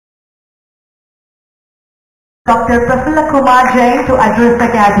Dr. Prafulla Kumar Jain to address the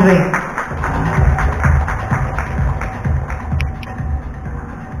gathering.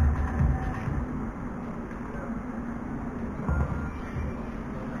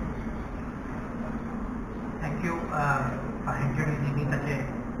 Thank you for introducing me such an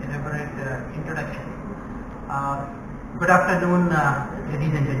elaborate introduction. Good afternoon,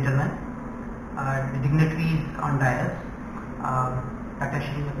 ladies and gentlemen, the dignitaries on dais, Dr.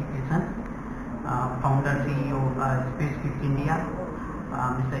 Srimathy Kesan, founder CEO of Space Kidz India,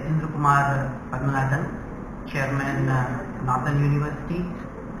 Mr. Indy Pathmanathan, Chairman Northern University,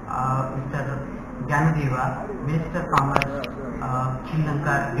 Mr. Jaffna, Minister of Commerce, Sri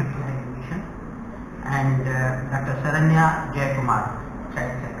Lanka Deputy High Commission, and Dr. Saranya Jaikumar,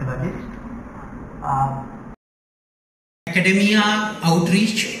 Psychologist. Academia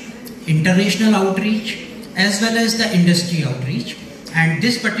outreach, international outreach, as well as the industry outreach, and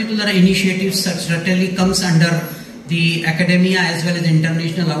this particular initiative certainly comes under the academia as well as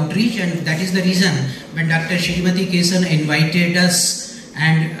international outreach, and that is the reason when Dr. Srimathy Kesan invited us,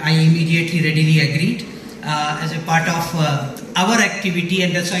 and I immediately readily agreed as a part of our activity,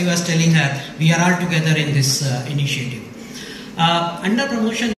 and that's why I was telling her we are all together in this initiative. Under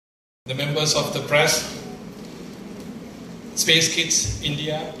promotion, the members of the press, Space Kidz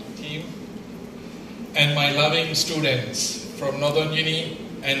India team, and my loving students from Northern Uni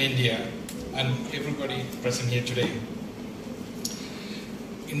and India, and everybody present here today.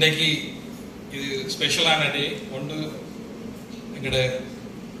 Indaki is special day. One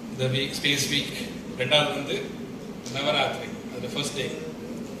the week, Space Week, Navaratri, the first day.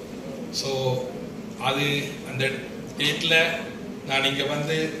 So, and that date la, நான் இங்க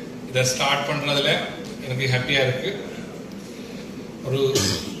வந்து இத start பண்றதுல எனக்கு ஹாப்பியா இருக்கு. ஒரு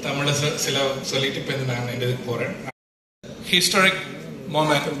தமிழ்ல சில சொல்லிட்டு இப்ப நான் இதுக்கு போறேன். Historic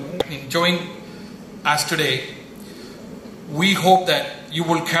moment enjoying as today. We hope that you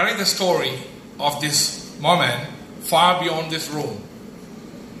will carry the story of this moment far beyond this room,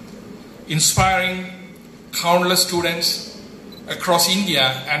 inspiring countless students across India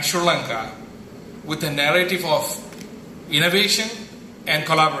and Sri Lanka with a narrative of innovation and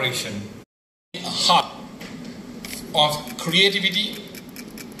collaboration, a heart of creativity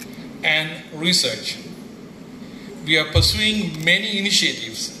and research. We are pursuing many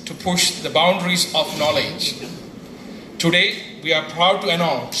initiatives to push the boundaries of knowledge. Today, we are proud to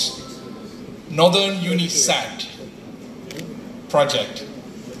announce Northern Uni SAT project,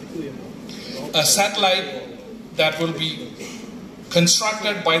 a satellite that will be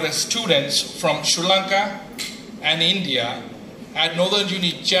constructed by the students from Sri Lanka and India at Northern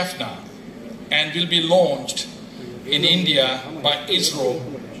Uni Jaffna, and will be launched in India by ISRO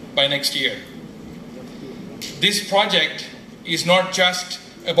by next year. This project is not just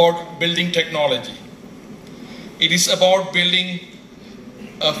about building technology. It is about building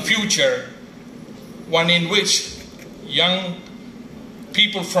a future, one in which young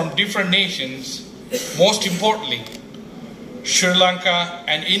people from different nations, most importantly, Sri Lanka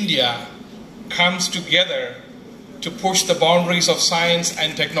and India, comes together to push the boundaries of science and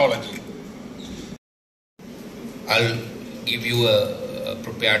technology. I'll give you a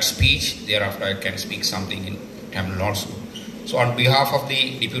prepared speech. Thereafter, I can speak something in Tamil also. So, on behalf of the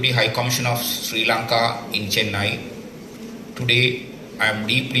Deputy High Commission of Sri Lanka in Chennai, today I am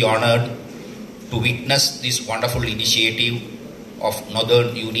deeply honored to witness this wonderful initiative of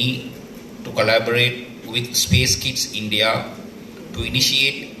Northern Uni to collaborate with Space Kidz India to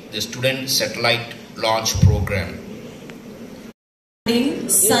initiate the student satellite launch program.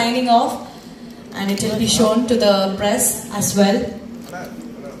 Signing off, and it will be shown to the press as well.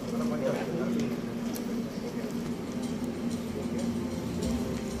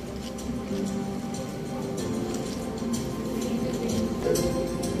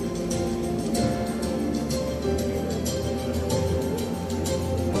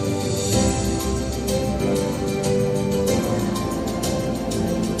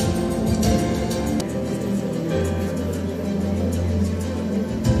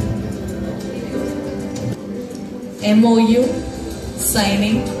 MOU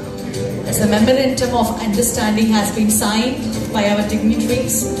signing as a memorandum of understanding has been signed by our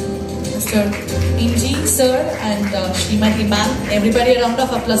dignitaries, Mr. Indy sir and Srimathy ma'am. Everybody, a round of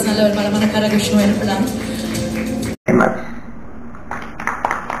applause. Thank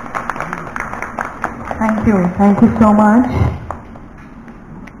you so much.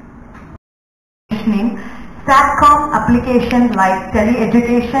 SATCOM applications like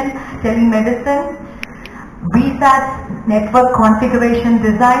tele-education, telemedicine, VSAT network configuration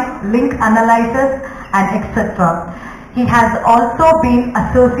design, link analysis, and etc. He has also been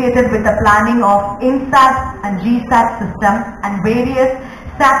associated with the planning of INSAT and GSAT system and various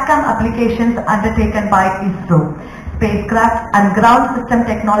SATCOM applications undertaken by ISRO, spacecraft and ground system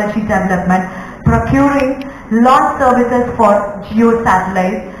technology development, procuring launch services for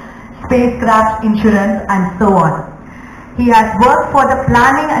geosatellites, spacecraft insurance and so on. He has worked for the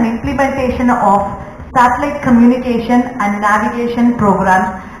planning and implementation of satellite communication and navigation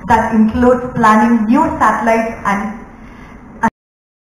programs that includes planning new satellites and